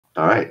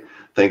All right.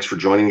 Thanks for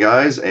joining,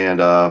 guys. And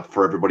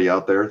for everybody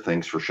out there,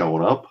 thanks for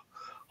showing up.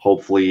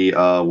 Hopefully,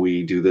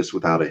 we do this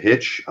without a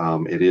hitch.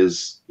 It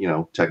is,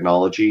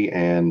 technology.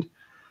 And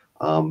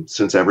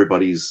since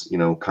everybody's,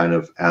 kind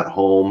of at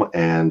home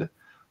and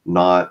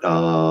not,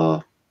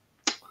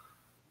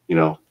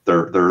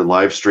 they're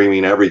live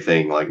streaming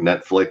everything like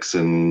Netflix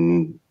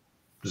and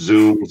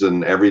Zooms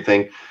and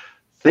everything,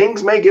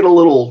 things may get a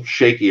little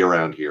shaky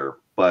around here,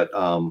 but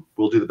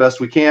we'll do the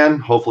best we can.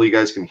 Hopefully you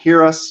guys can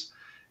hear us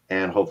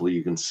and hopefully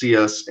you can see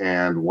us.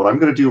 And what I'm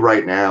going to do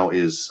right now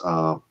is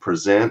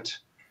present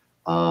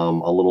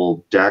a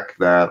little deck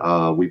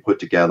that we put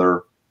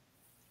together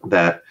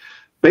that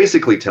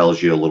basically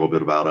tells you a little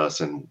bit about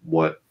us and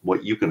what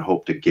you can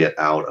hope to get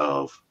out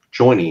of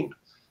joining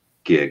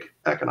gig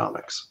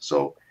economics.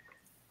 So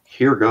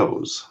here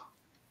goes.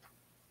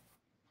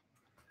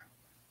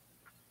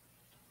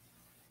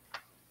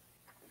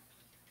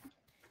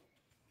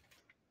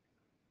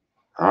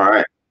 All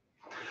right.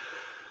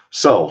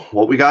 So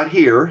what we got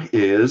here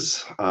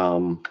is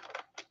our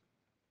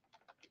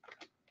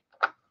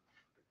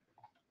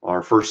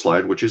first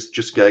slide, which is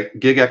just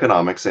gig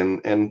economics.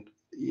 And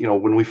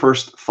when we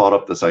first thought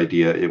up this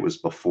idea, it was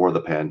before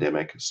the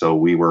pandemic. So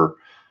we were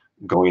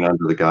going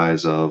under the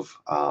guise of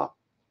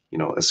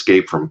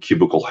escape from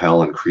cubicle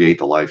hell and create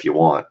the life you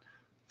want.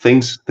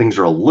 Things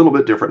are a little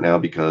bit different now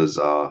because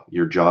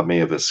your job may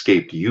have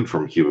escaped you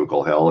from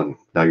cubicle hell, and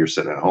now you're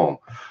sitting at home.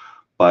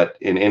 But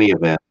in any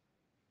event,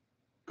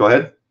 go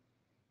ahead.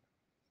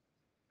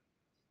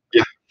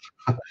 Yeah.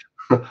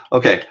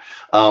 Okay.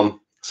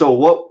 So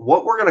what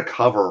we're going to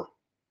cover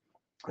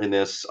in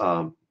this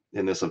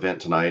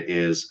event tonight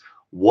is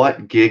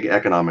what gig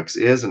economics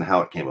is and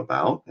how it came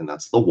about, and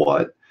that's the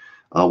what.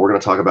 We're going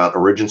to talk about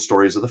origin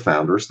stories of the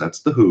founders. That's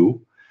the who.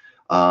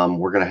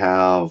 We're going to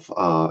have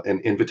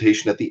an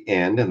invitation at the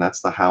end, and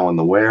that's the how and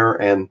the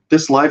where. And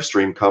this live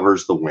stream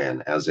covers the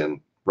when, as in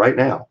right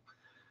now.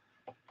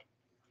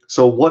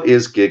 So, what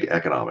is gig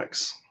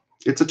economics?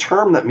 It's a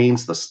term that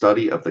means the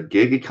study of the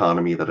gig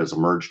economy that has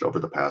emerged over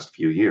the past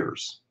few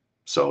years.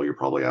 So, you're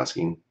probably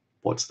asking,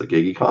 what's the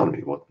gig economy?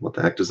 What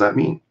the heck does that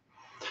mean?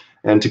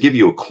 And to give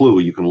you a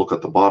clue, you can look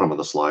at the bottom of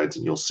the slides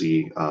and you'll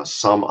see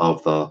some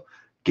of the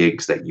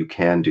gigs that you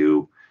can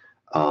do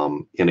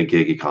in a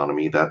gig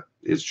economy. That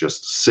is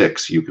just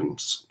six. You can,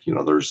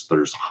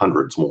 there's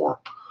hundreds more.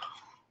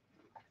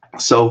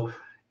 So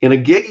in a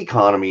gig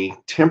economy,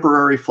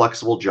 temporary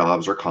flexible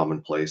jobs are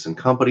commonplace and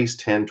companies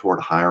tend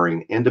toward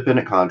hiring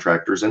independent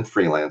contractors and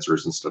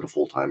freelancers instead of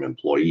full-time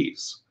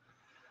employees.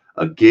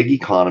 A gig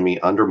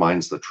economy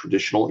undermines the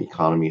traditional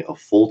economy of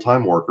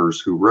full-time workers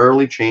who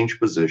rarely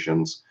change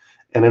positions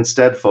and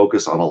instead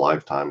focus on a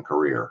lifetime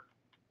career.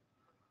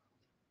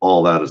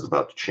 All that is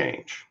about to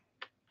change.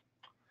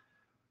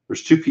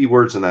 There's two key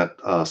words in that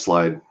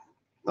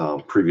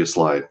previous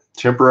slide,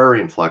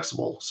 temporary and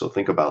flexible. So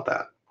think about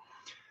that.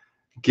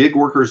 Gig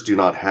workers do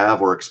not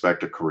have or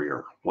expect a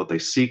career. What they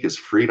seek is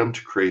freedom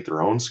to create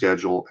their own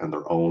schedule and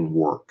their own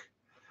work.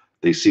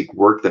 They seek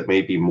work that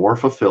may be more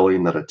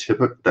fulfilling than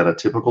a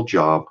typical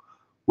job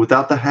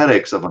without the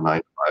headaches of a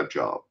 9-to-5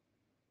 job.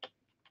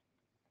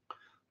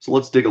 So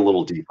let's dig a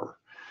little deeper.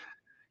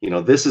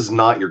 This is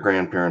not your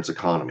grandparents'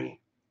 economy,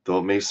 though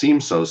it may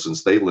seem so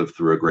since they lived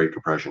through a Great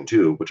Depression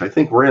too, which I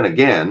think we're in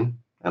again,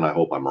 and I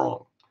hope I'm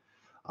wrong.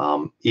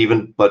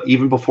 Even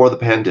before the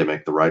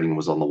pandemic, the writing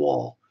was on the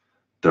wall.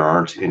 There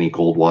aren't any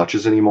gold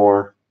watches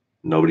anymore.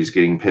 Nobody's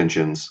getting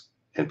pensions,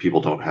 and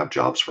people don't have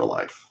jobs for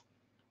life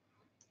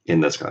in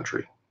this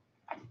country.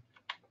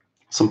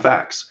 Some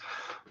facts.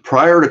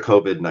 Prior to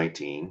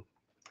COVID-19,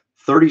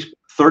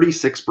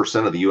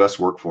 36% of the US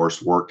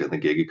workforce worked in the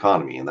gig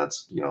economy, and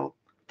that's,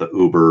 the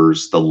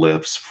Ubers, the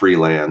Lyfts,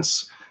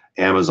 freelance,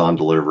 Amazon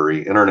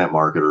delivery, internet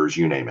marketers,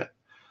 you name it.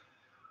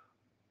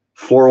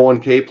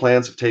 401k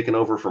plans have taken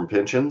over from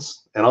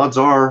pensions, and odds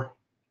are,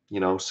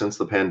 since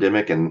the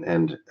pandemic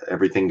and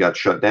everything got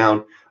shut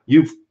down,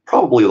 you've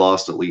probably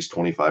lost at least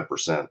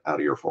 25% out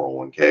of your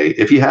 401k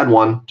if you had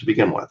one to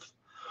begin with.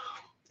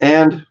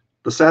 And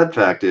the sad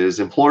fact is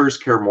employers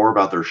care more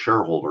about their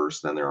shareholders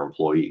than their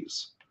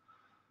employees.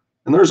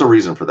 And there's a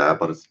reason for that,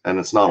 but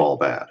it's not all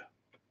bad.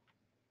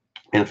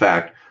 In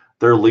fact,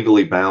 they're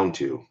legally bound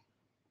to.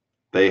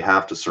 They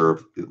have to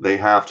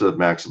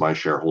maximize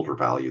shareholder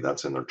value.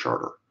 That's in their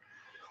charter.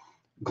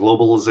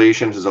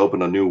 Globalization has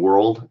opened a new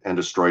world and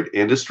destroyed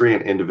industry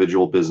and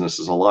individual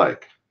businesses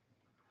alike.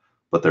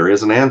 But there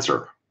is an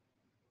answer.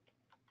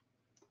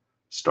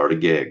 Start a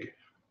gig,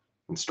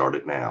 and start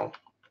it now.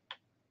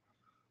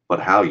 But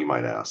how, you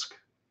might ask?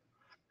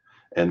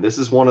 And this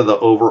is one of the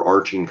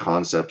overarching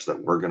concepts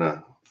that we're going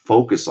to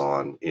focus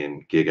on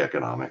in gig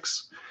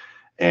economics.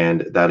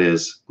 And that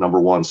is, number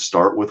one,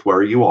 start with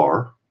where you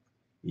are,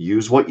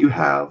 use what you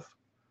have,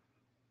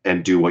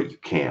 and do what you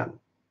can.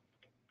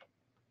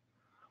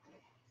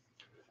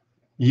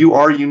 You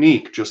are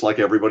unique, just like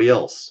everybody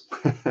else.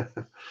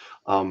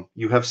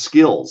 You have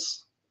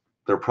skills.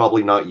 They're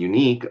probably not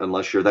unique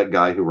unless you're that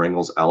guy who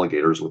wrangles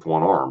alligators with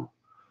one arm.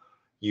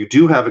 You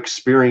do have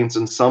experience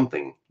in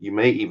something. You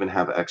may even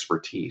have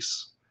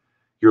expertise.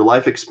 Your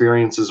life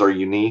experiences are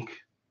unique.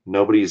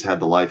 Nobody's had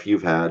the life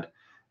you've had.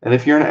 And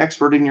if you're an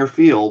expert in your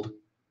field,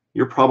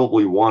 you're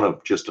probably one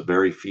of just a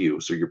very few.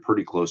 So you're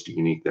pretty close to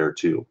unique there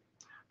too.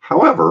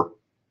 However,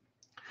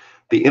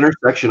 the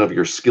intersection of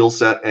your skill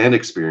set and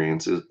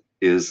experiences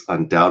is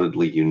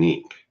undoubtedly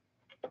unique.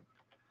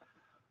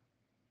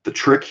 The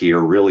trick here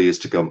really is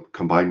to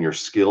combine your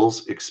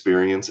skills,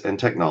 experience, and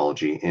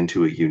technology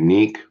into a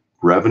unique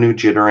revenue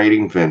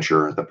generating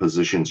venture that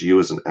positions you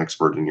as an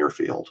expert in your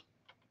field.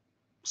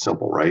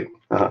 Simple, right?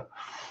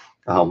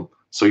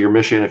 So your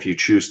mission, if you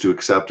choose to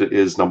accept it,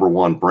 is number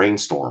one,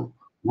 brainstorm.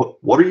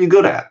 What are you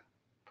good at?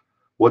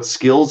 What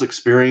skills,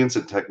 experience,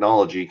 and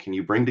technology can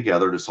you bring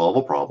together to solve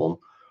a problem,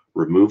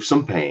 remove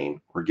some pain,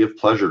 or give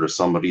pleasure to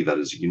somebody that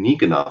is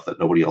unique enough that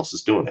nobody else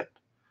is doing it?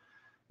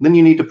 Then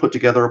you need to put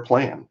together a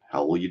plan.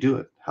 How will you do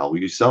it? How will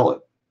you sell it?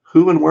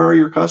 Who and where are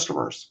your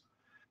customers?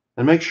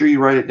 And make sure you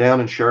write it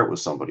down and share it with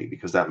somebody,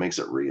 because that makes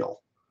it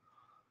real.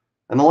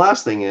 And the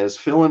last thing is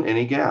fill in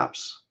any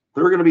gaps.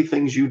 There are going to be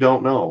things you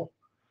don't know,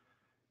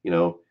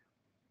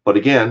 but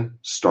again,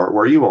 start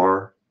where you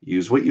are,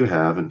 use what you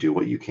have and do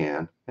what you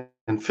can,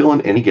 and fill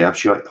in any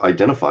gaps you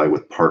identify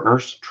with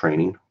partners,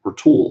 training, or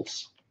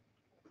tools.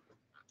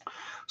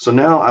 So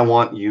now I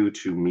want you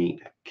to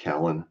meet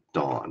Callan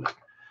Dawn.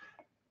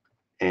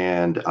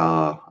 And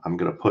I'm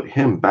going to put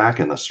him back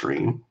in the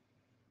stream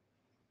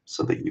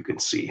so that you can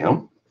see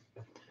him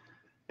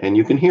and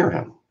you can hear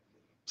him.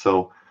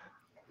 So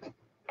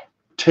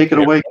take it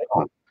away,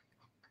 Callan.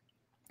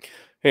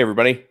 Hey,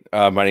 everybody.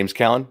 My name's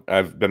Callan.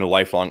 I've been a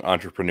lifelong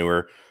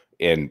entrepreneur.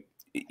 And,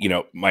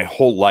 my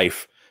whole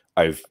life,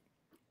 I've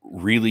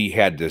really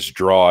had this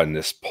draw and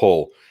this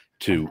pull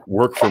to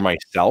work for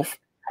myself.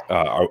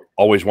 I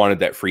always wanted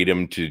that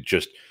freedom to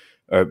just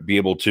be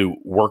able to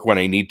work when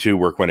I need to,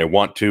 work when I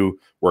want to,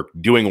 work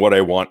doing what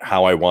I want,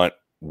 how I want,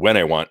 when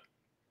I want.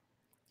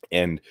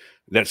 And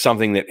that's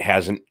something that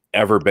hasn't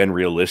ever been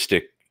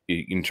realistic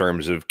in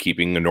terms of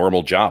keeping a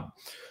normal job.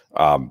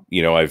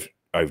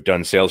 I've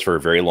done sales for a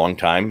very long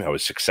time. I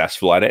was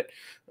successful at it.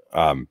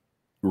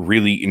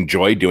 Really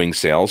enjoyed doing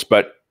sales,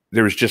 but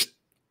there was just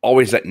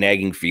always that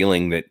nagging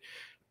feeling that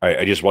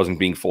I just wasn't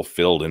being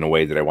fulfilled in a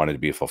way that I wanted to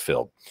be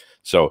fulfilled.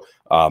 So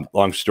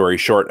long story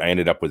short, I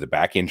ended up with a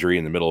back injury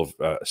in the middle of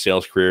a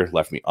sales career,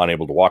 left me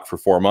unable to walk for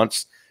 4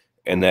 months.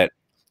 And that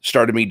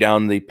started me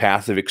down the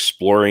path of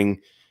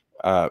exploring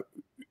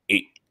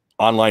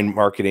online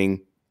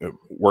marketing,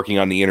 working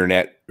on the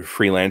internet,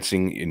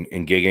 freelancing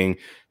and gigging.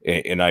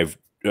 And I've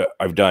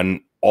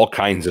done all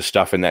kinds of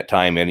stuff in that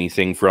time,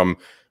 anything from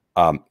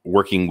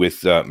working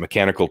with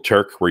Mechanical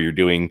Turk, where you're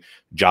doing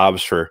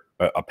jobs for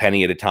a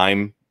penny at a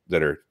time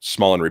that are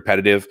small and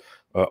repetitive,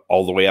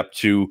 all the way up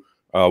to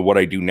what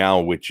I do now,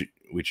 which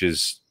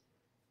is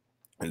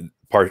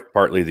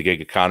partly the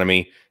gig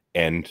economy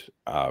and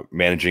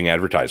managing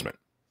advertisement.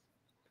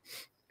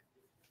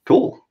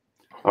 Cool.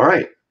 All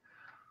right.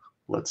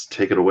 Let's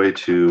take it away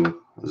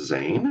to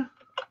Zane.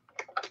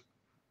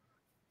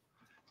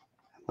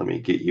 Let me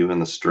get you in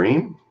the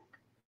stream.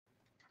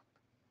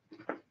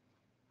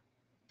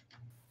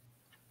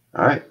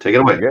 All right, take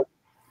it away. Good.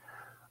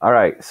 All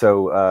right,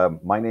 so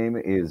my name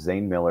is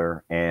Zane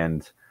Miller,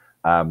 and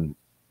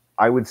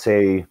I would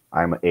say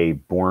I'm a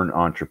born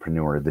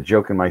entrepreneur. The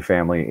joke in my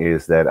family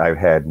is that I've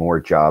had more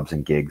jobs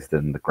and gigs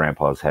than the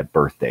grandpas had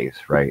birthdays,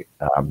 right?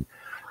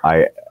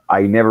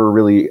 I never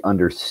really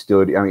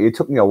understood. I mean, it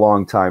took me a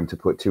long time to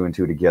put two and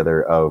two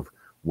together of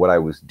what I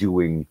was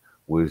doing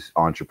was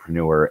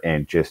entrepreneur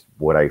and just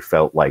what I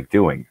felt like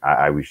doing.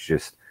 I'm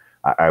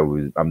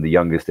the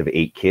youngest of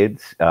 8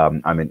 kids.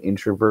 I'm an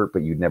introvert,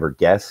 but you'd never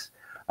guess.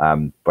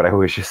 But I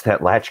was just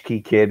that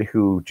latchkey kid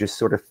who just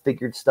sort of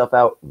figured stuff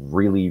out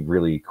really,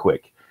 really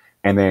quick.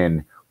 And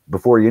then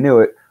before you knew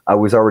it, I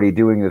was already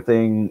doing the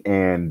thing,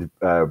 and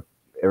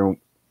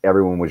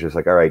everyone was just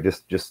like, all right,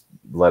 just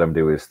let him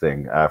do his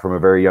thing. From a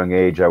very young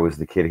age, I was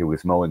the kid who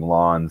was mowing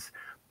lawns,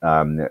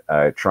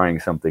 trying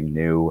something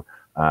new.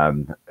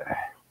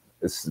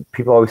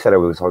 People always said I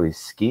was always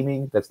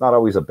scheming. That's not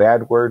always a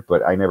bad word,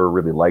 but I never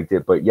really liked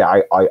it. But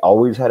yeah, I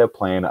always had a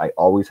plan. I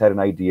always had an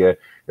idea.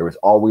 There was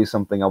always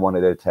something I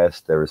wanted to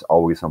test. There was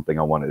always something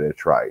I wanted to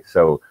try.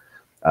 So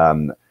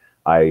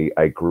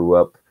I grew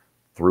up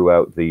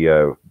throughout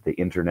the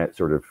internet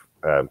sort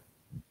of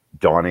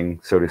dawning,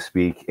 so to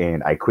speak,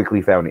 and I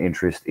quickly found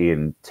interest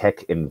in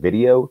tech and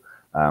video.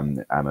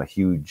 I'm a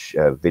huge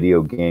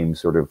video game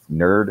sort of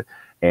nerd,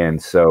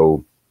 and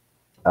so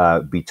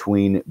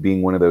between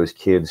being one of those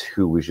kids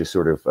who was just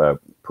sort of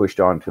pushed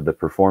onto the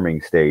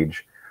performing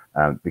stage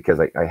because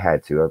I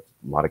had to, a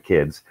lot of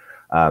kids,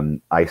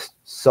 I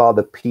saw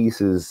the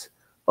pieces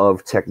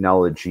of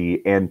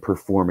technology and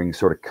performing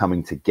sort of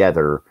coming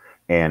together.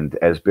 And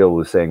as Bill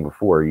was saying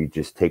before, you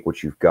just take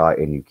what you've got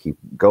and you keep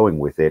going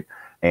with it.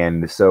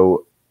 And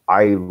so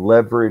I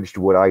leveraged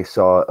what I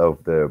saw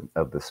of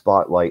the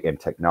spotlight and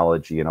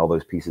technology and all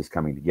those pieces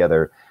coming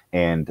together.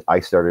 And I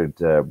started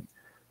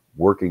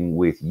working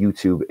with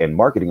YouTube and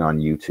marketing on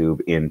YouTube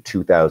in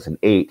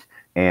 2008.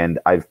 And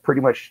I've pretty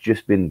much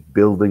just been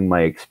building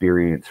my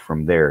experience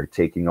from there,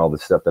 taking all the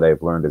stuff that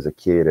I've learned as a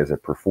kid, as a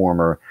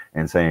performer,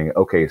 and saying,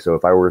 okay, so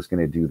if I was going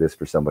to do this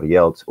for somebody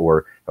else,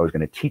 or I was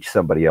going to teach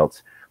somebody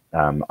else,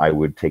 I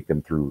would take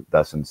them through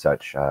thus and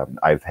such.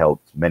 I've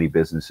helped many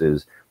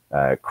businesses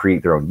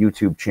create their own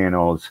YouTube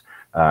channels,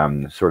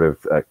 sort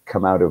of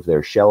come out of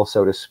their shell,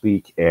 so to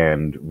speak,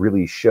 and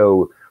really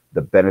show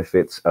the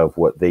benefits of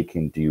what they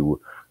can do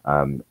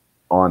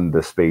on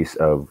the space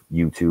of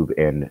YouTube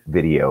and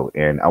video.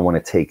 And I want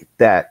to take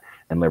that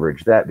and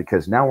leverage that,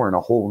 because now we're in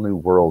a whole new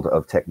world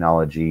of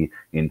technology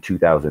in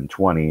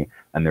 2020,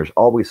 and there's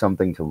always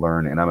something to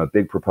learn. And I'm a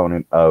big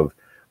proponent of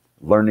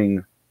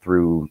learning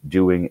through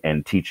doing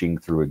and teaching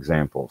through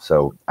example.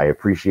 So I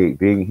appreciate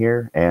being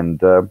here,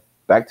 and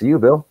back to you,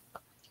 Bill.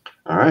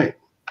 All right.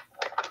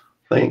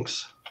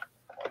 Thanks.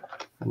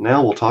 And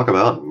now we'll talk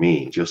about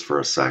me just for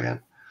a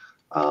second.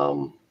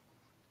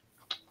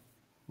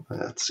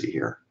 Let's see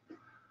here.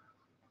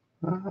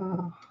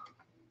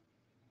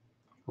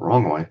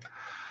 Wrong way.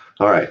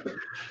 All right.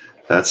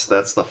 That's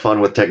the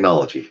fun with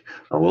technology.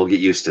 We'll get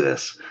used to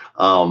this.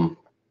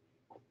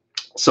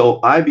 So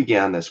I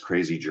began this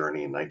crazy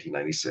journey in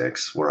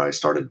 1996 where I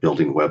started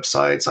building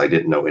websites. I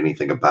didn't know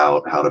anything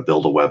about how to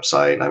build a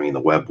website. I mean, the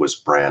web was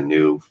brand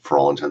new for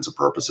all intents and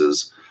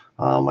purposes.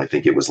 I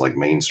think it was like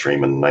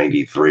mainstream in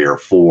 93 or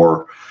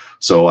 4.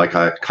 So I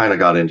kind of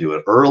got into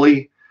it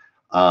early.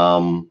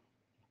 So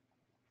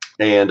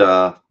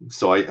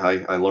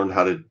I learned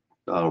how to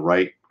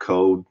write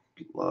code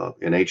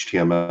in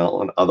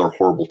HTML and other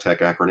horrible tech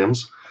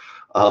acronyms,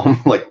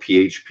 like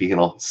PHP and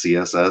all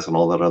CSS and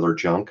all that other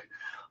junk.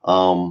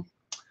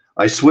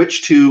 I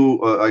switched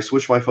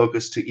my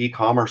focus to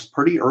e-commerce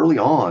pretty early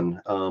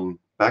on,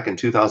 back in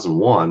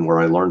 2001, where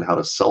I learned how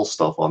to sell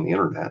stuff on the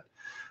internet,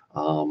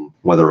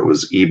 whether it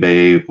was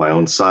eBay, my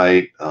own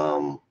site,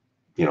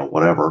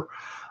 whatever.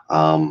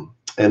 And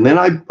then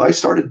I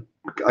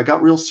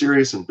got real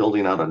serious in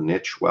building out a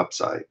niche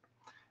website,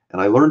 and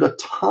I learned a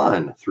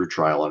ton through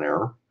trial and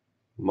error,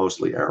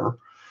 mostly error.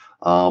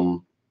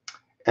 And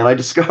I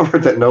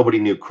discovered that nobody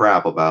knew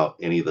crap about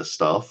any of this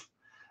stuff.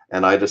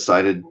 And I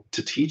decided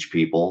to teach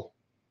people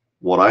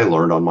what I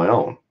learned on my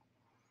own.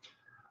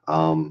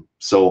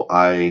 So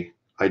I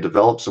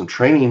developed some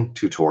training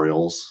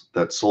tutorials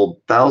that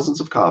sold thousands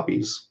of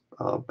copies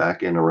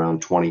back in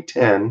around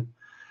 2010.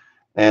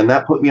 And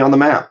that put me on the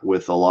map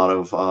with a lot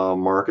of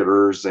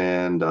marketers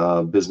and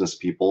business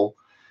people.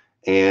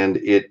 And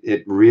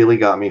it really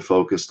got me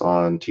focused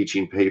on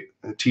teaching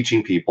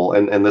people.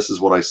 And this is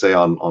what I say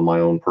on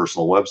my own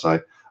personal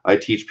website. I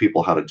teach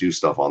people how to do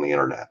stuff on the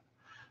internet.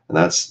 And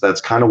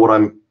that's kind of what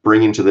I'm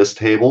bringing to this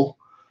table.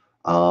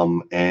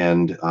 I'm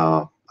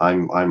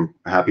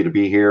happy to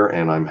be here,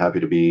 and I'm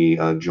happy to be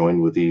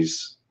joined with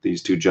these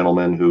two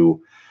gentlemen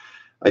who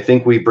I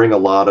think we bring a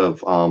lot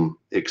of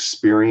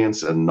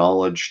experience and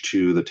knowledge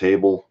to the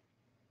table.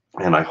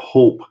 And I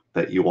hope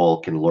that you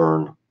all can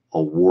learn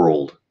a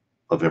world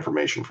of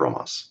information from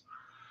us.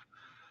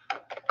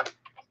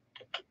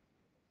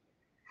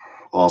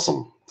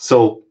 Awesome.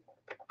 So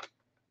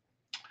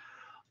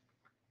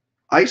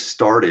I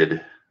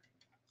started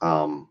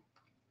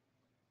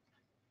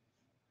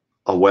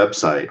a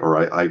website, or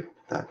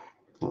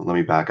let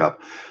me back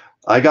up.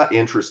 I got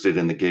interested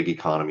in the gig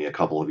economy a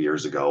couple of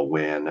years ago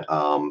when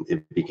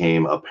it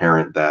became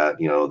apparent that,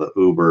 the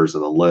Ubers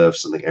and the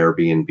Lyfts and the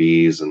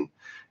Airbnbs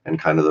and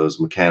kind of those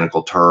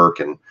Mechanical Turk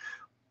and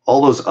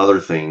all those other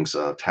things,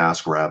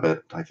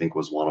 TaskRabbit, I think,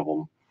 was one of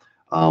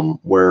them,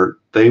 where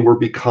they were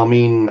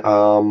becoming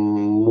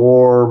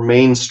more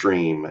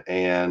mainstream,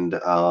 and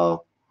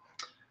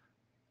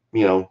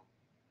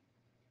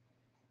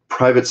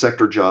private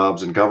sector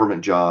jobs and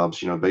government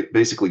jobs,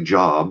 basically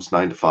jobs,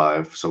 9 to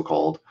 5,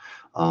 so-called,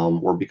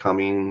 were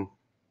becoming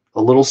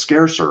a little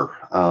scarcer.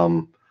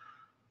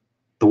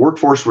 The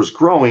workforce was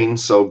growing,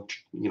 so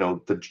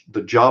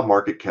the job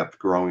market kept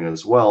growing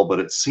as well, but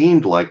it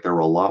seemed like there were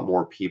a lot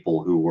more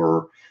people who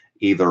were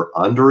either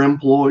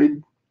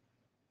underemployed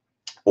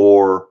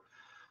or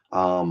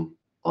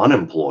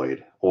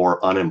unemployed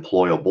or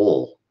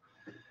unemployable.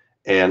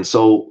 And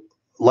so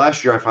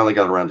last year I finally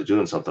got around to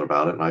doing something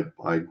about it, and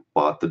I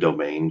bought the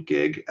domain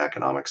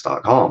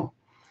gigeconomics.com,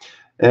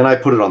 and I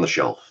put it on the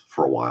shelf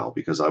for a while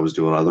because I was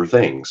doing other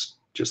things,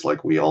 just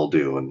like we all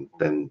do. And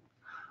then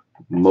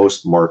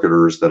most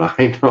marketers that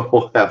I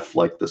know have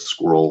like the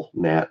squirrel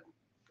gnat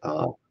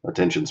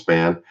attention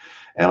span,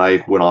 and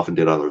I went off and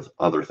did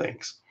other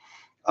things.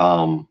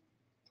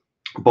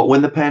 But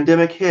when the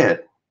pandemic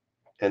hit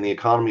and the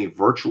economy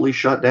virtually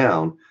shut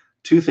down,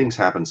 two things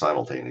happened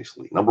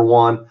simultaneously. Number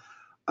one,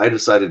 I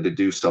decided to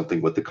do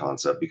something with the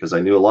concept because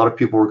I knew a lot of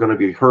people were going to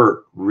be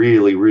hurt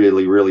really,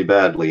 really, really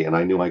badly, and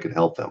I knew I could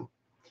help them.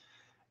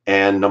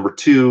 And number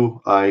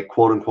two, I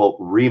quote unquote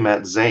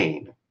re-met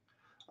Zane.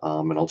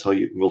 And we'll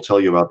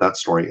tell you about that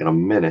story in a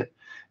minute.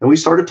 And we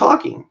started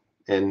talking,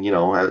 and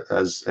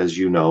as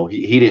you know,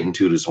 he didn't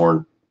toot his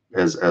horn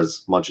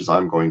as much as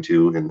I'm going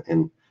to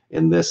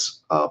in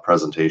this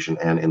presentation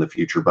and in the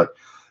future, but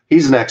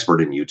he's an expert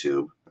in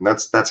YouTube, and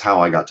that's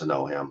how I got to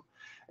know him.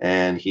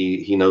 and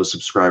he knows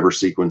subscriber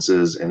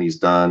sequences, and he's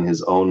done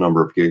his own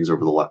number of gigs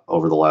over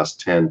the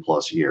last 10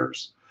 plus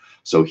years.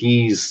 So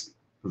he's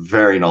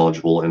very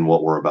knowledgeable in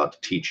what we're about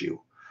to teach you.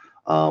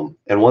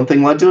 And one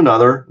thing led to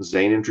another.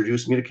 Zane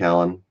introduced me to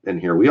Callan, and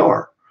here we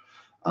are.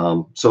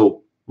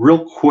 So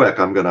real quick,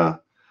 I'm gonna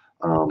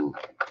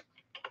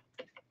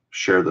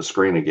share the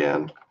screen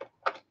again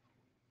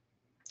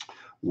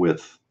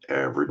with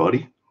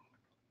everybody,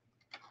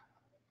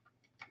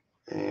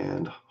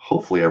 and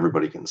hopefully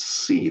everybody can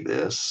see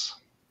this.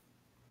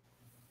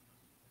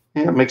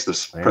 Yeah, it makes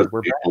this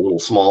presentation a little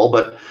small,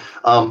 but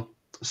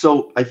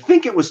so I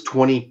think it was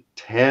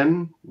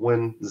 2010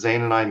 when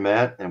Zane and I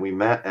met, and we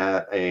met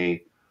at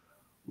a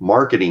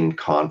marketing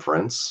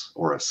conference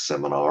or a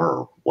seminar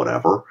or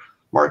whatever,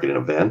 marketing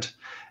event.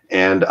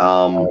 And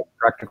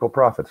Practical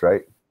Profits,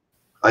 right?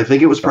 I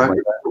think it was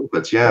Practical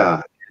Profits,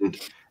 yeah.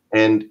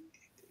 And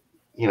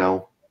you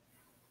know,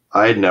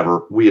 we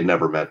had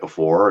never met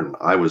before, and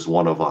I was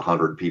one of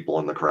 100 people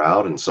in the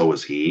crowd, and so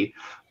was he.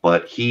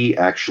 But he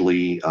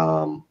actually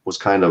was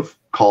kind of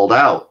called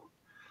out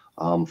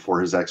for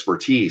his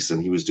expertise,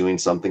 and he was doing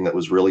something that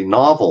was really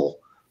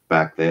novel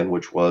back then,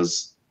 which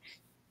was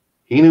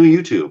he knew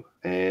YouTube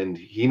and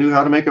he knew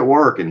how to make it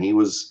work, and he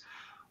was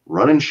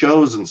running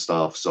shows and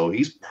stuff. So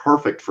he's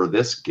perfect for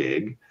this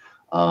gig.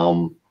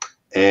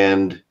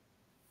 And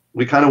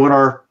we kind of went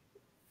our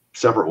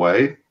separate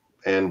way,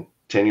 and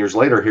 10 years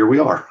later, here we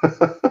are.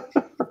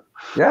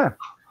 Yeah.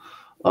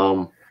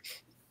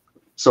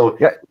 So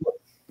yeah.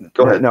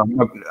 Go ahead. No,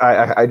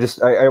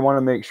 I want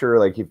to make sure,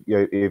 like,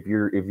 if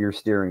you're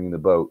steering the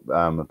boat,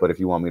 but if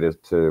you want me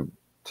to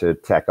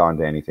tack on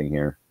to anything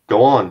here,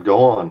 go on.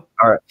 All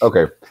right.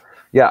 Okay.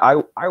 Yeah,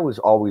 I was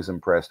always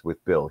impressed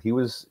with Bill.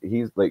 He's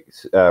like,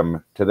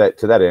 to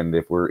that end,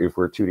 if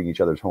we're tooting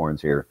each other's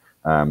horns here,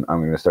 I'm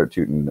going to start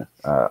tooting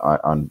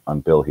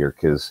on Bill here,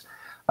 because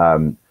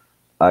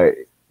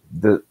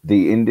the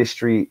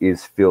industry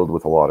is filled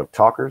with a lot of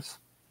talkers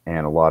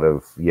and a lot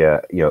of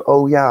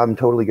oh yeah, I'm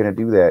totally going to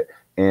do that.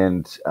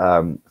 And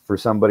for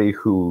somebody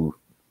who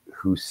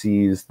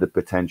sees the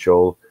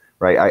potential,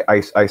 right?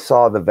 I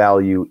saw the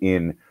value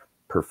in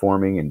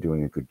performing and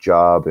doing a good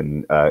job,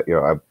 and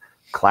I'm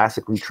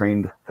classically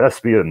trained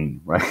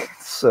thespian, right?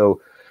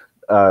 So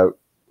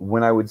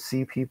when I would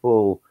see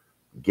people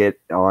get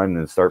on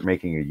and start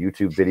making a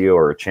YouTube video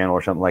or a channel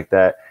or something like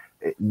that,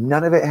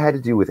 none of it had to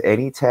do with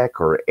any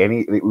tech or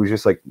any. It was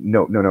just like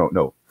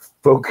no.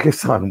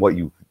 Focus on what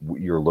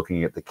you're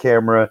looking at the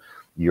camera.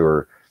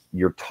 You're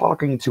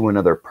talking to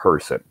another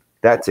person.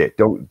 That's it.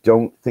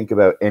 Don't think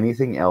about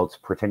anything else.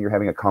 Pretend you're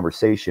having a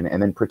conversation,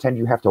 and then pretend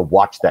you have to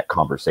watch that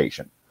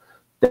conversation.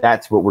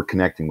 That's what we're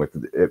connecting with.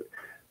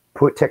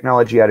 Put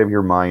technology out of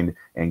your mind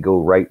and go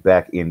right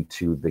back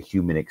into the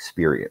human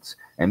experience.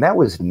 And that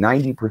was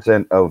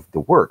 90% of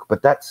the work,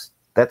 but that's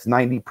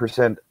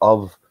 90%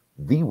 of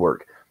the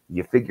work.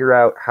 You figure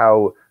out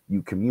how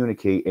you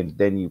communicate, and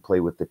then you play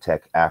with the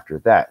tech after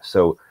that.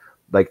 So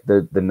like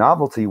the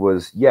novelty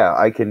was, yeah,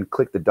 I can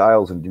click the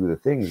dials and do the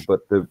things,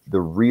 but the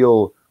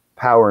real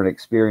power and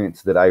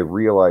experience that I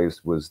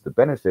realized was the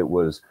benefit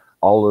was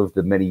all of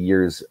the many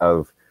years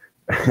of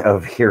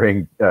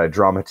hearing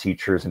drama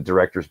teachers and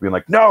directors being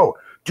like, no,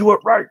 do it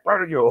right,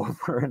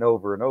 over and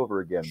over and over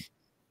again.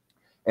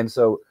 And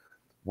so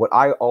what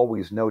I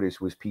always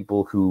noticed was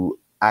people who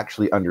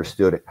actually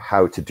understood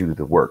how to do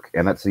the work.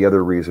 And that's the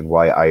other reason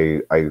why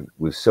I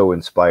was so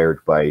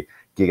inspired by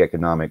gig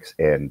economics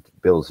and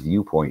Bill's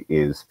viewpoint.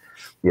 Is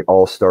it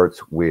all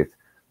starts with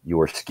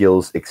your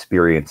skills,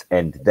 experience,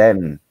 and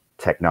then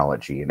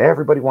technology. And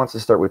everybody wants to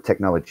start with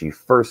technology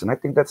first. And I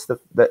think that's the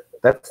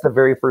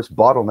very first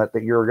bottleneck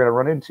that you're going to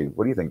run into.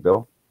 What do you think,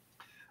 Bill?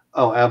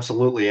 Oh,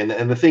 absolutely.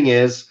 And the thing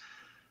is,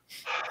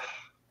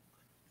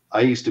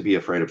 I used to be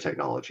afraid of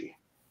technology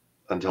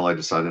until I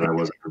decided I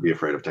wasn't going to be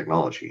afraid of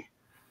technology.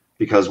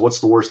 Because what's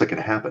the worst that can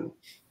happen?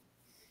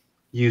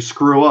 You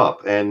screw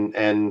up.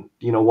 And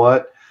you know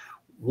what?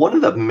 One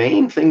of the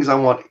main things I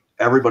want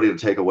everybody to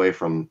take away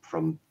from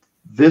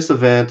this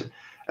event,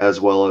 as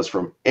well as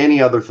from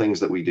any other things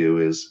that we do,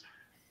 is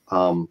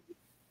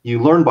you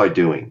learn by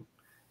doing.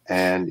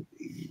 And,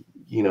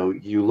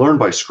 you learn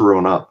by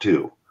screwing up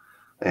too.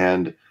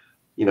 And,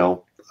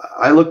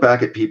 I look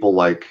back at people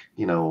like,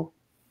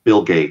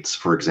 Bill Gates,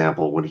 for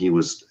example, when he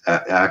was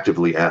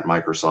actively at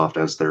Microsoft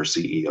as their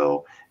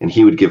CEO, and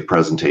he would give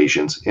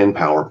presentations in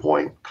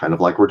PowerPoint, kind of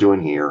like we're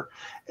doing here.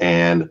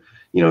 And,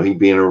 he'd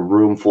be in a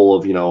room full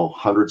of,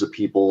 hundreds of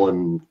people,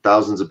 and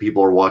thousands of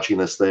people are watching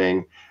this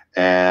thing,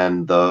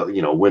 and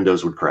the,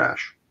 Windows would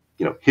crash.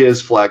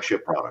 His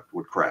flagship product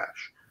would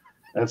crash.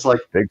 And it's like,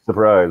 big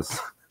surprise.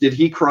 Did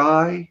he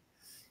cry?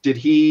 Did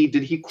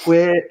he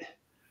quit?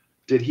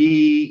 Did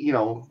he,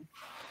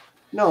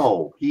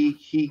 no,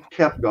 he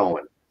kept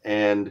going.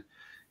 And,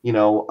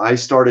 I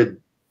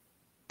started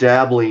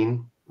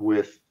dabbling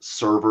with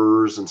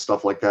servers and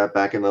stuff like that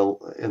back in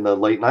the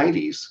late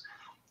 90s.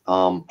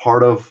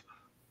 Part of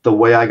the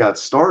way I got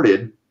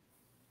started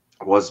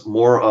was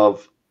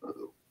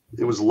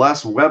it was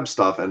less web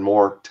stuff and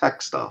more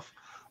tech stuff.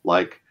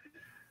 Like,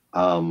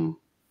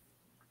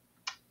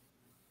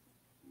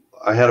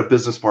 I had a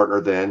business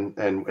partner then,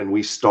 and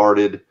we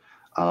started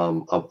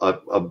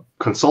a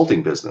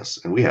consulting business,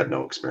 and we had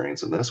no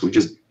experience in this. We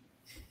just,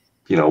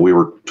 we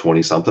were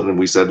 20 something, and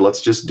we said,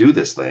 let's just do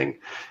this thing.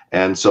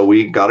 And so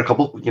we got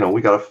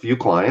we got a few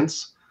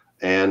clients,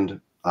 and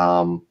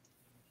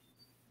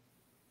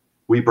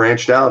we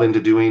branched out into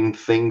doing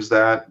things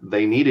that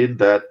they needed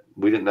that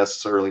we didn't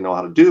necessarily know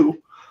how to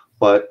do,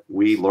 but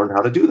we learned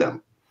how to do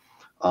them.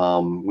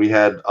 We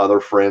had other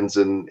friends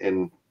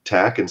in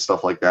tech and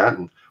stuff like that,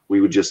 and we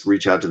would just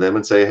reach out to them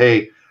and say,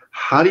 hey,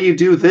 how do you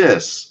do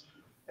this?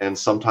 And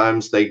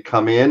sometimes they'd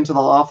come into the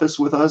office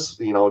with us,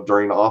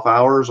 during the off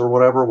hours or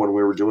whatever, when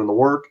we were doing the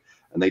work,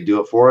 and they do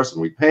it for us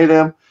and we pay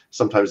them.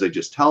 Sometimes they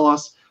just tell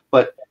us.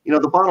 But, the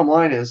bottom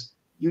line is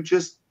you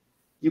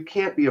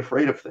can't be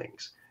afraid of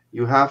things.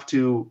 You have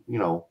to,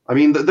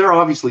 there are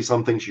obviously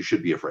some things you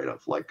should be afraid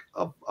of, like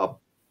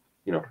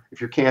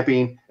if you're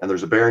camping and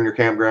there's a bear in your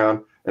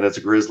campground and it's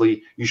a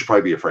grizzly, you should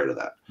probably be afraid of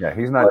that. Yeah,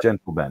 he's not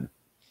gentle, Ben.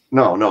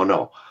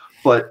 No.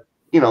 But,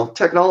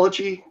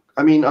 technology,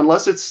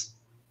 unless it's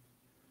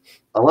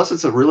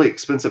a really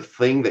expensive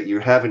thing that you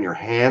have in your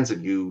hands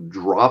and you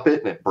drop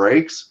it and it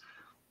breaks,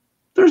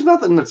 there's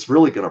nothing that's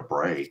really going to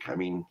break.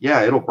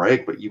 Yeah, it'll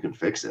break, but you can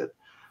fix it.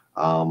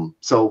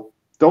 So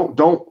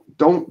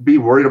don't be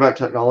worried about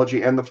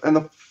technology. And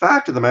the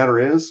fact of the matter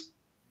is,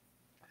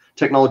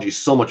 technology is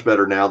so much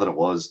better now than it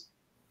was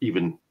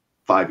even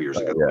 5 years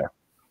ago. Yeah.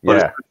 But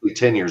especially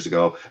 10 years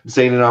ago.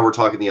 Zane and I were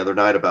talking the other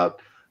night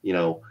about,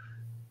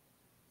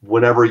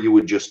 whenever you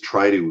would just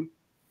try to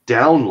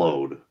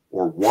download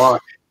or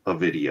watch a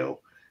video,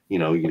 you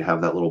can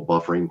have that little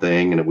buffering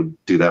thing, and it would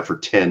do that for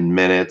 10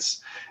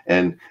 minutes.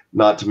 And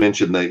not to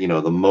mention the,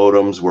 the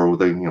modems where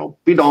they,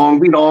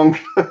 be-dong.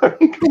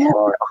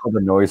 All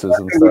the noises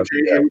and stuff.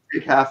 It would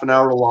take half an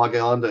hour to log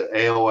on to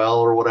AOL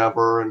or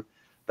whatever. And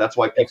that's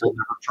why people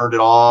never turned it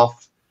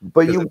off.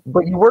 But you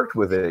worked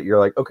with it. You're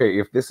like, okay,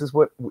 if this is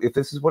what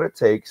it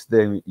takes,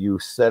 then you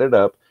set it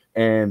up,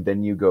 and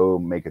then you go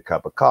make a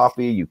cup of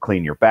coffee, you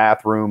clean your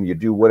bathroom, you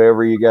do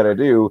whatever you got to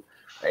do,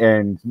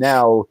 and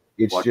now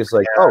it's just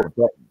like,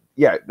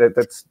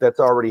 that's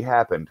already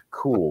happened.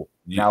 Cool.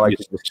 Now I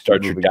can just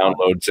start your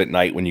downloads at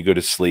night when you go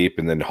to sleep,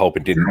 and then hope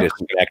it didn't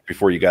disconnect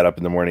before you got up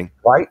in the morning.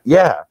 Right?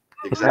 Yeah.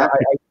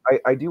 Exactly.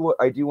 I do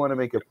want to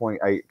make a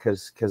point,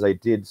 because I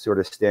did sort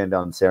of stand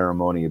on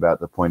ceremony about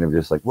the point of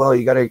just like, well,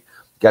 you got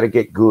to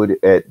get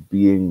good at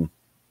being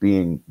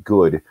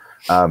good,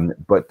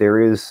 but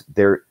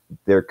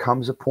there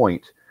comes a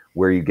point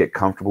where you get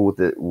comfortable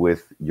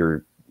with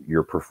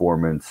your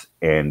performance,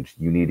 and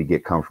you need to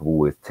get comfortable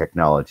with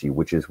technology,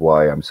 which is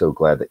why I'm so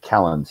glad that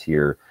Callan's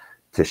here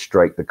to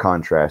strike the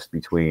contrast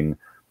between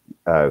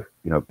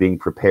being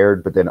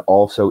prepared, but then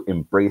also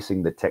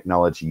embracing the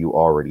technology you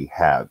already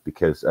have.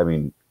 Because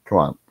come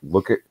on,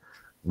 look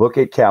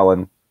at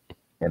Callan,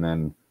 and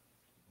then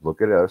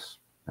look at us.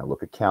 Now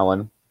look at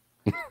Callan.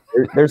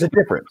 There's a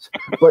difference,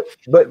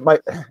 but my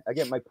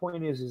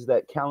point is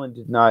that Callan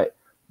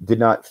did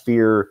not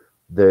fear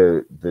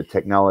the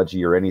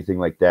technology or anything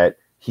like that.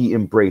 He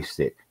embraced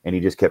it, and he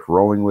just kept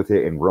rolling with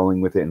it and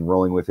rolling with it and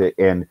rolling with it.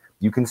 And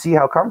you can see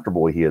how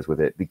comfortable he is with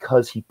it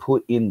because he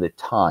put in the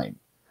time,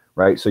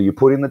 right? So you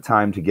put in the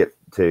time to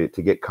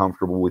get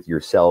comfortable with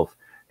yourself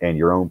and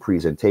your own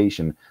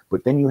presentation,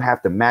 but then you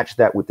have to match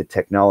that with the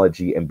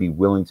technology and be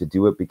willing to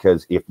do it,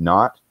 because if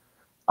not,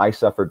 I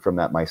suffered from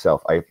that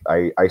myself.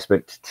 I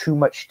spent too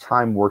much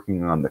time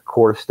working on the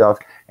core stuff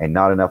and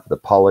not enough of the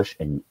polish,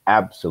 and you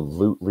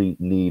absolutely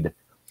need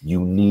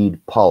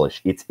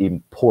polish. It's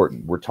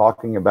important. We're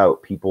talking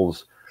about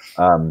people's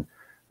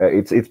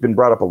it's been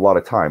brought up a lot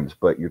of times,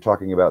 but you're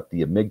talking about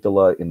the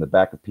amygdala in the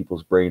back of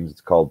people's brains.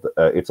 It's called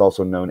it's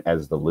also known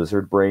as the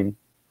lizard brain,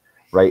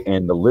 right?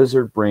 And the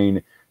lizard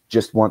brain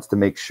just wants to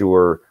make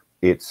sure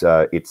it's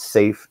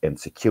safe and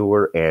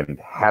secure and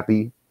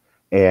happy,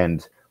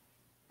 and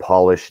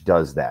polish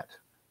does that.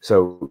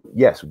 So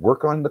yes,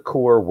 work on the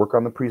core, work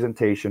on the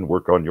presentation,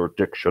 work on your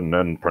diction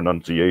and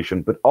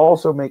pronunciation, but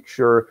also make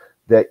sure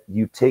that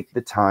you take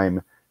the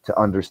time to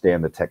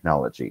understand the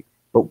technology.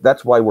 But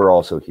that's why we're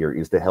also here,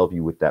 is to help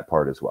you with that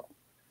part as well.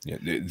 Yeah,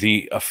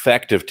 the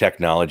effect of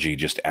technology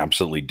just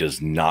absolutely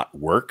does not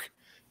work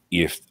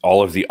if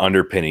all of the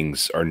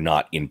underpinnings are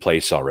not in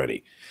place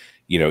already.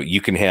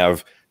 You can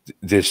have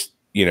this,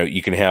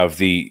 you can have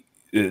the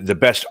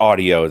best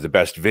audio, the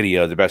best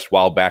video, the best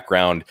wild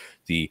background,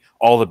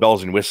 all the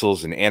bells and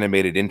whistles and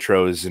animated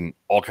intros and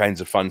all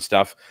kinds of fun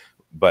stuff.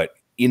 But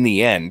in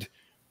the end,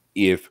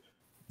 if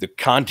the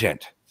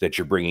content that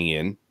you're bringing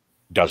in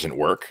doesn't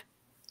work,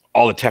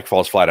 all the tech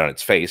falls flat on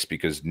its face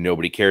because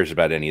nobody cares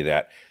about any of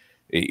that.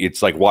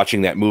 It's like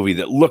watching that movie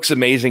that looks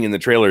amazing in the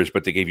trailers,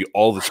 but they gave you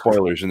all the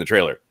spoilers in the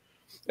trailer.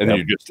 And then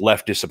you're just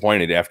left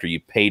disappointed after you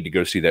paid to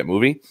go see that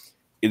movie.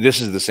 This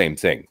is the same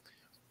thing.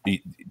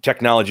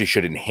 Technology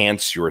should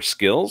enhance your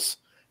skills,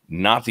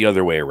 not the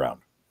other way around.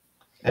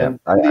 And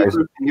the other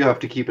thing you have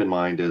to keep in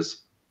mind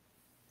is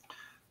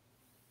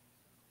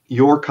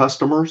your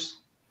customers,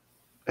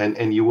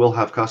 and you will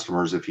have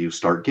customers if you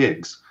start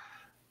gigs.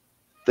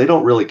 they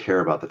don't really care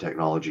about the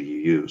technology you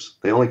use.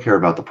 They only care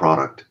about the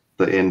product,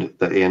 the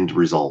end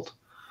result.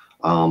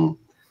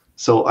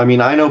 So, I mean,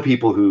 I know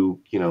people who,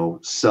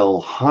 sell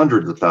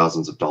hundreds of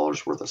thousands of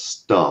dollars worth of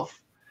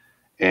stuff,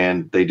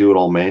 and they do it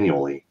all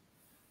manually.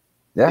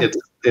 Yeah.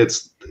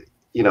 It's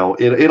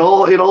it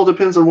all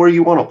depends on where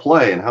you want to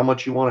play and how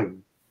much you want to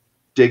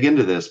dig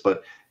into this,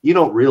 but you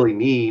don't really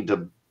need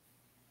to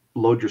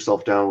load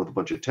yourself down with a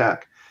bunch of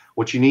tech.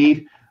 What you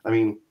need, I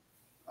mean,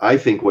 I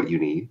think what you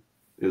need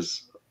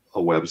is a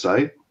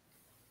website,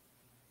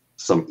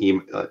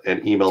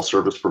 an email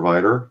service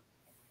provider,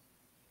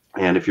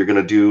 and if you're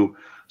going to do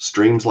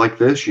streams like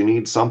this, you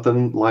need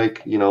something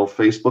like,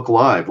 Facebook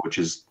Live, which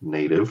is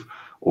native,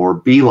 or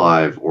Be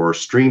Live or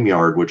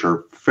StreamYard, which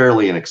are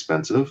fairly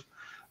inexpensive.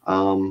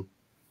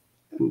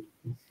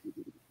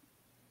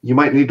 You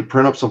might need to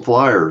print up some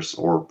flyers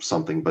or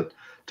something, but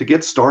to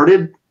get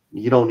started,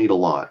 you don't need a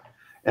lot.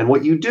 And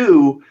what you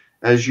do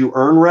as you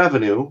earn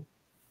revenue,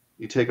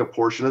 you take a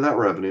portion of that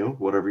revenue,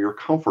 whatever you're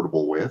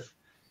comfortable with,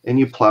 and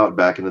you plow it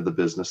back into the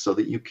business so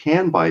that you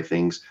can buy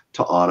things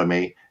to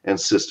automate and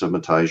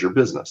systematize your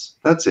business.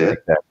 That's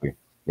it. Exactly.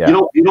 Yeah.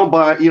 You don't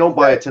buy a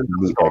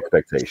 $10,000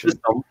 expectation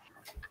system,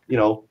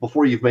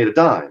 before you've made a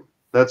dime.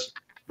 That's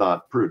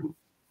not prudent.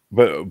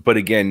 But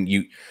again,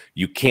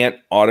 you can't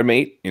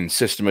automate and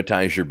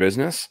systematize your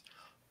business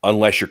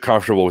unless you're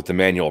comfortable with the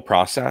manual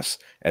process,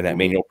 and that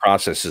manual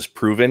process is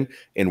proven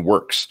and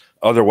works.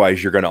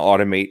 Otherwise, you're going to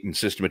automate and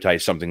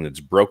systematize something that's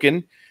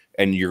broken,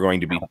 and you're going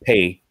to be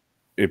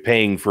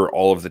paying for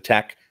all of the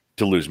tech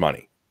to lose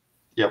money.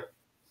 Yep.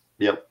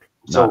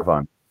 Not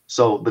fun.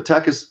 So the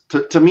tech is,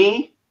 to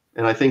me,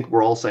 and I think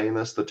we're all saying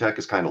this, the tech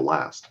is kind of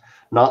last.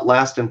 Not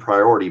last in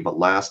priority, but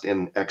last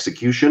in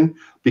execution.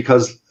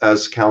 Because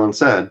as Callan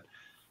said,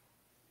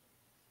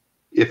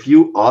 if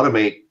you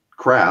automate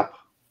crap,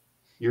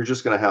 you're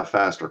just going to have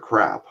faster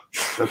crap.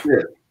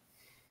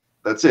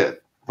 That's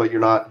it. But you're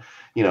not,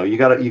 you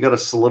gotta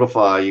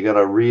solidify, you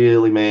gotta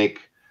really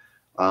make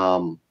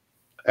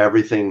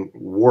everything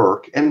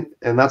work. And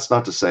that's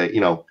not to say,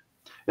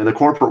 in the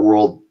corporate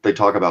world, they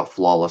talk about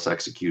flawless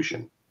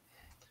execution.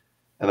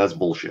 And that's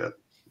bullshit.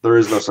 There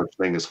is no such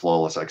thing as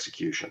flawless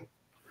execution.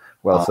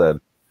 Well said.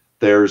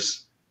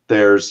 There's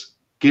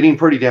getting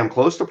pretty damn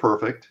close to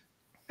perfect,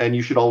 and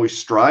you should always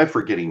strive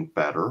for getting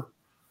better,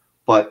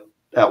 but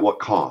at what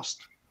cost?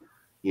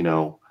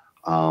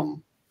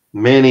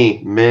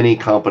 Many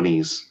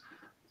companies,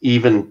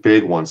 even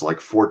big ones like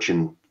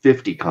Fortune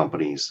 50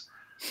 companies,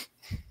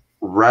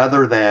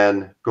 rather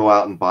than go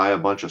out and buy a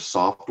bunch of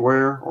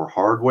software or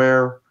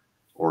hardware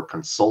or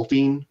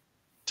consulting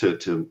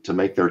to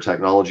make their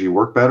technology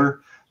work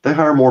better, they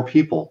hire more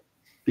people.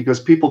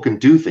 Because people can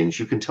do things,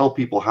 you can tell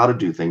people how to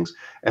do things.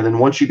 And then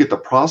once you get the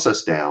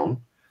process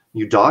down,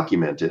 you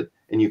document it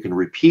and you can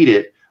repeat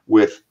it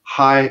with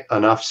high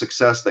enough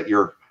success that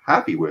you're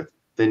happy with,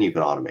 then you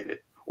can automate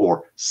it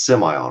or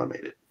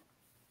semi-automate it.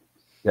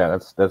 Yeah,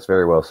 that's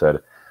very well said.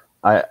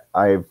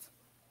 I've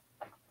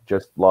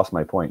just lost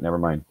my point. Never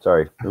mind.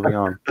 Sorry. Moving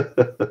on.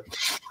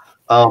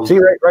 See,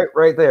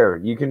 right there.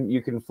 You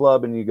can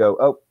flub and you go,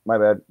 oh, my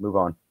bad. Move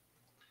on.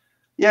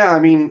 Yeah, I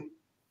mean,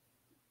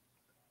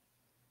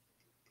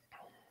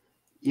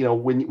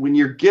 when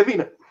you're giving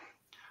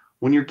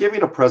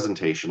a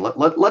presentation,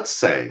 let's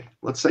say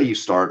you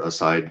start a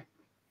side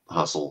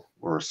hustle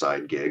or a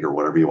side gig or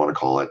whatever you want to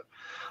call it.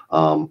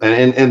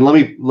 And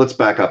let's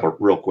back up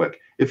real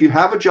quick. If you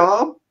have a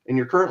job and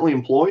you're currently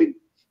employed,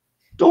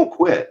 don't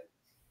quit.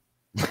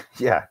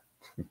 Yeah,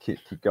 keep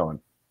going.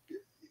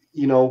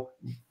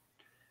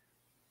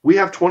 We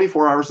have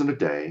 24 hours in a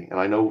day, and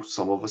I know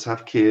some of us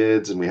have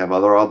kids and we have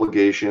other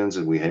obligations,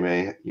 and we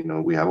may,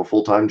 we have a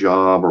full-time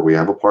job or we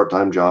have a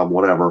part-time job,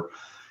 whatever.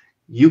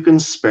 You can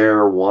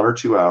spare 1 or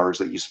 2 hours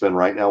that you spend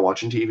right now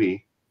watching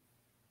TV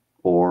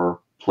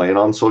or playing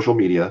on social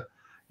media.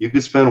 You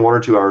could spend 1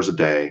 or 2 hours a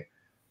day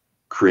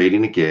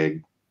creating a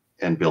gig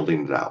and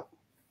building it out.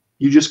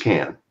 You just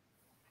can.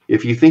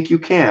 If you think you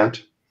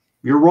can't,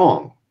 you're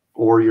wrong,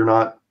 or you're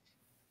not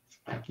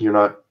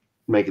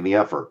making the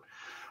effort.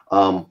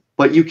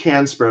 But you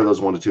can spare those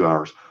 1 to 2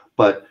 hours.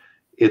 But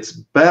it's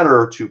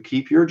better to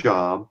keep your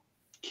job,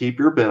 keep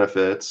your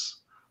benefits,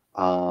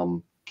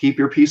 keep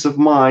your peace of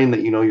mind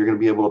that you're going to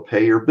be able to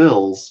pay your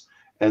bills,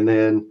 and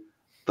then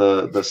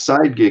the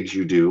side gigs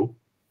you do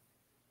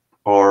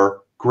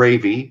are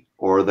gravy,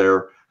 or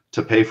they're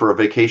to pay for a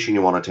vacation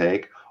you want to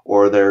take,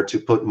 or they're to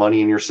put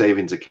money in your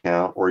savings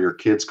account or your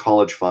kids'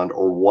 college fund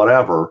or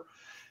whatever.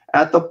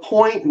 At the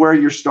point where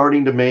you're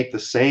starting to make the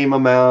same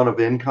amount of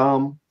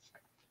income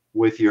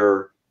with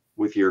your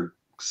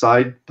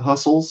side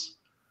hustles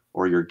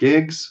or your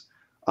gigs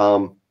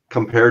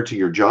compared to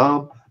your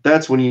job,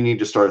 that's when you need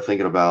to start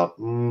thinking about,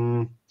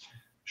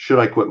 should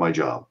I quit my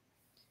job?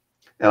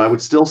 And I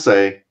would still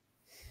say,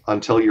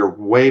 until you're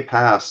way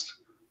past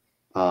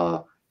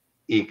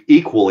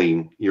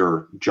equaling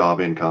your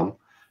job income,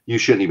 you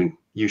shouldn't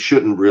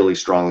really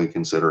strongly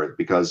consider it.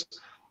 Because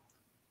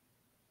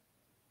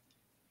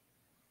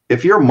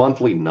if you're a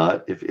monthly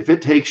nut, if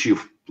it takes you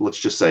let's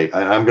just say,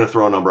 I'm going to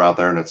throw a number out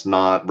there, and it's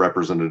not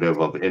representative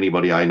of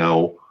anybody I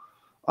know,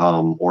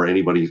 or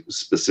anybody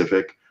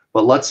specific.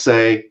 But let's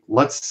say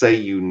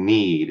you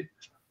need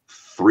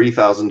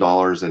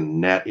 $3,000 in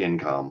net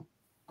income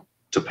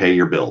to pay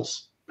your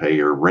bills, pay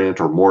your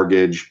rent or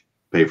mortgage,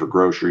 pay for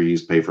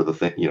groceries, pay for the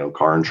thing, you know,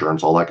 car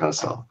insurance, all that kind of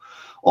stuff,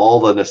 all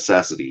the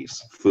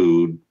necessities,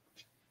 food.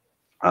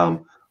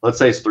 Let's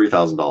say it's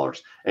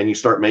 $3,000, and you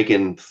start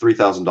making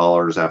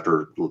 $3,000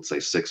 after, let's say,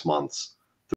 6 months.